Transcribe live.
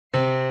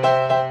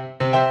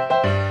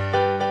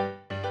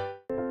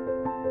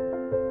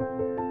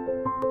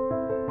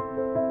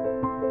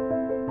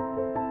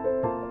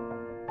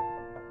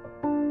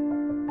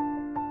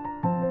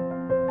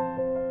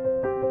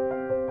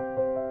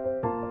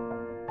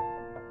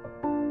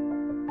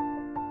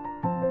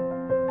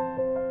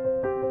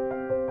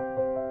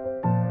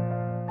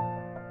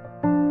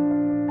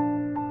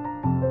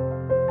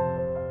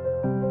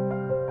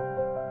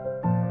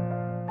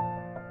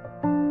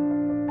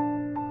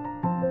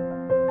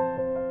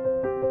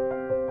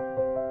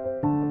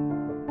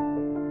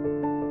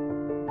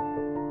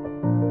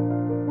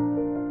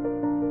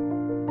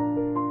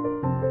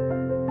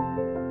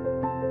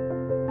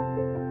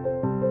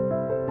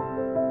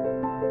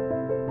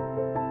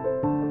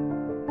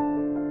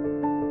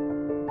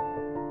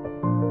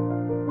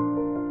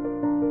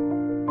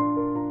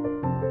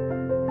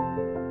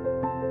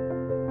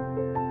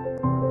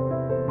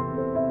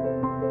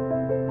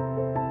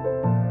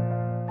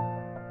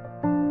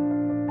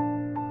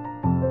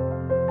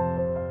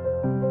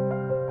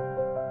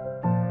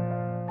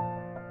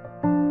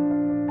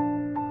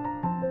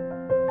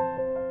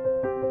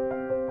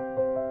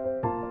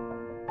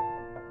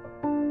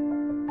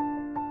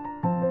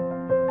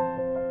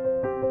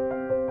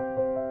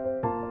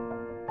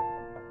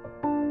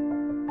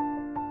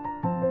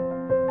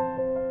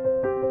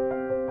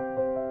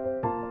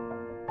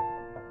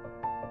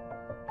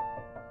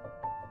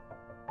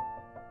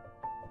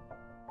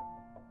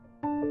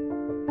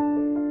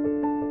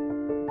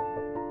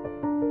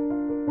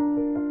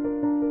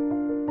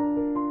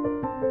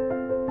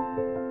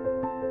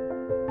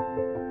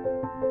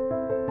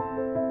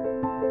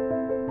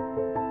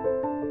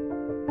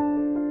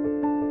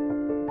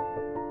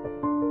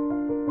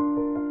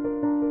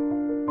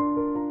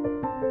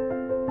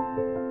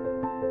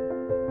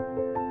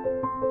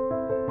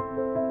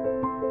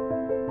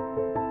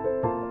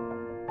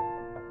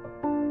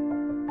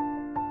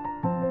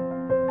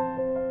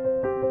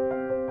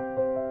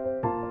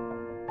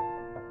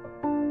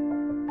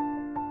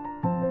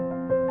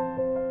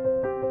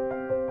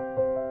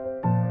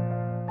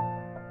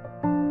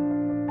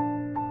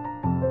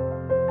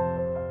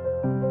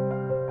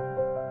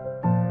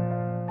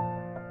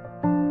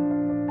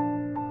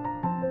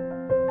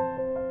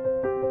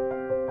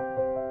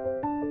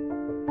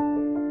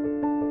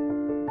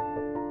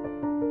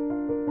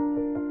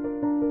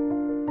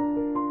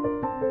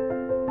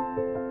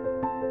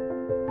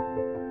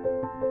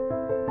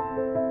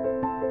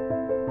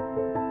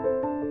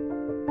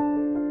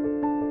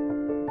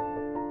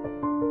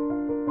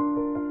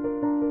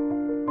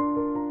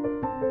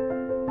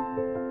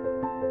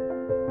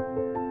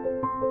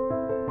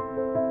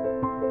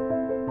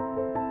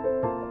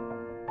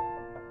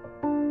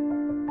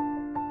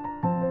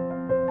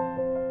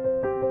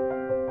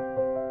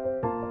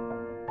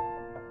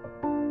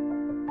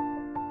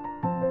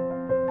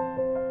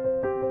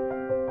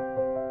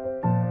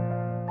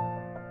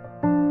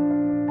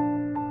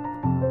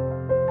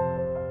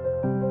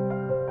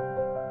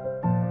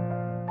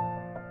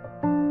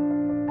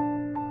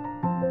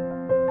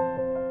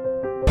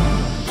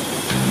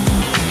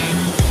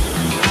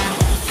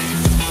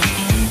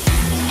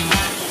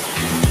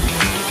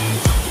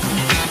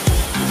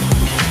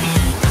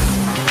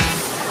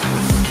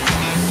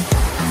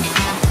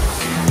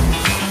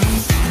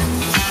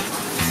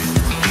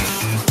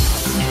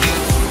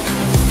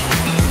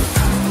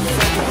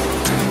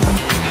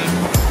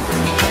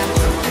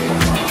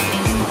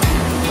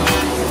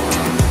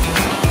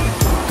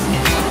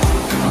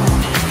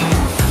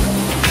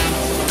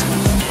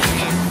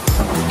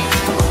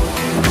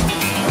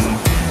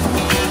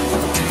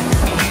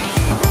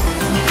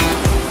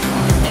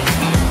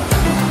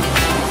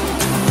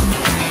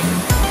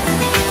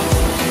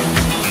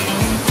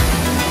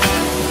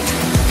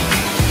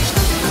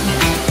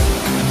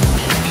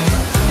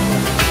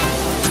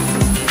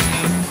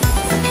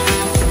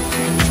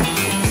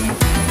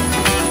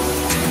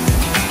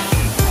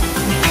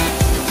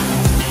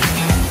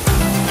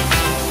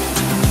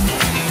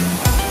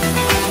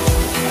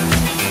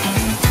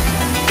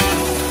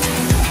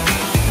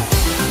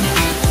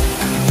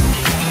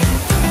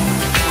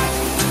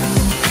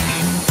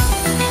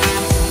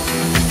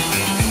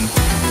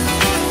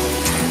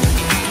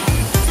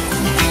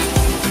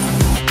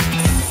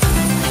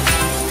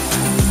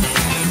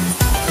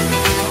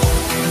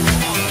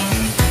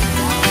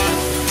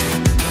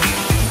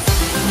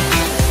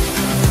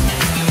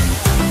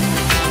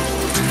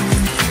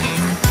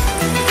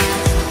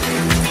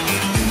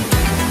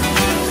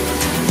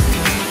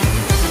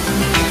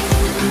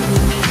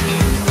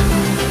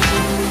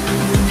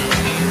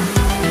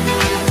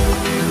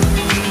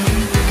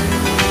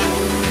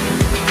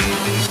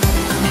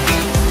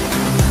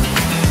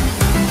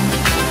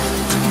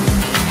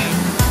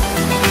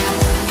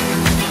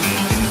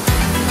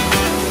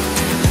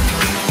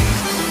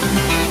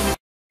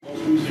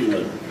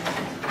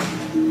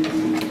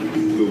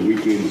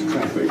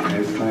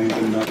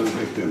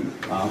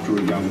after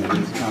a young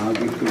woman's car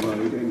hit the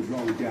road and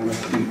rolled down a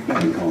steep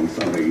bank on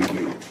Sunday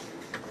evening.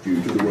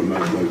 Due to the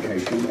remote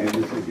location and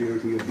the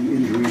severity of the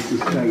injuries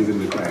sustained in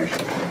the crash,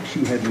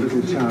 she had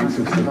little chance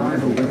of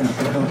survival without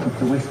the help of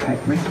the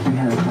Westpac rescue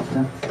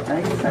helicopter.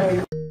 They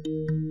say.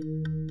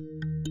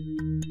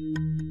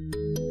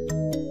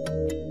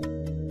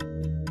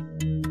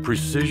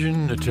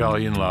 Precision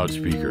Italian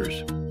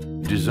loudspeakers,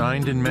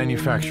 designed and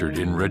manufactured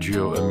in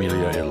Reggio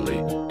Emilia, Italy,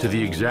 to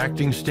the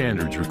exacting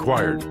standards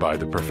required by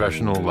the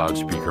professional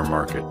loudspeaker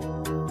market.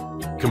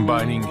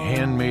 Combining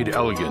handmade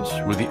elegance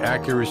with the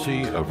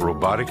accuracy of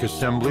robotic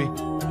assembly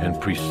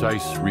and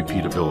precise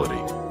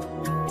repeatability.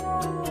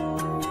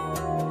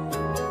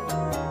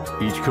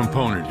 Each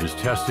component is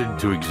tested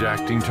to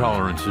exacting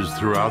tolerances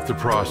throughout the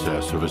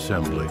process of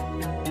assembly.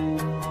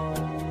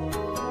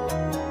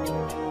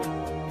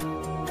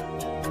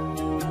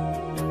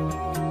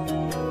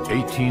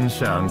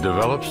 Sound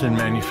develops and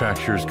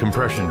manufactures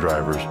compression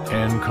drivers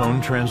and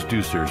cone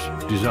transducers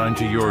designed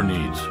to your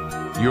needs,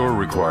 your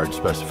required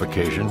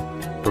specification,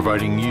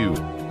 providing you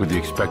with the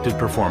expected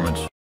performance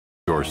of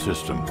your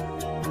system.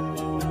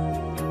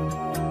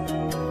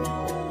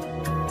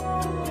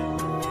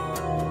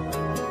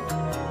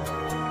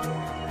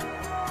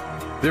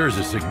 There is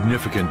a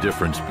significant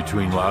difference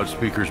between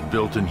loudspeakers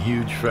built in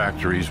huge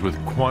factories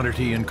with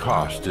quantity and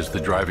cost as the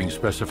driving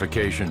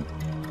specification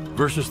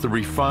versus the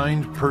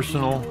refined,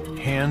 personal,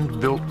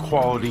 hand-built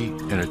quality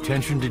and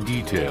attention to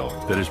detail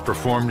that is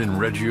performed in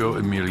Reggio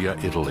Emilia,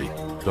 Italy,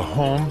 the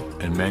home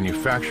and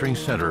manufacturing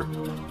center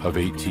of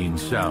 18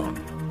 Sound.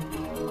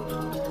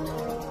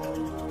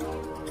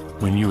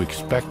 When you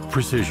expect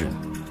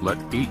precision, let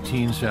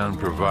 18 Sound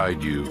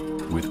provide you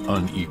with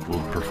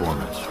unequaled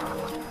performance.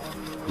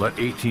 Let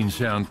 18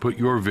 Sound put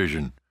your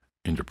vision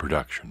into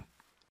production.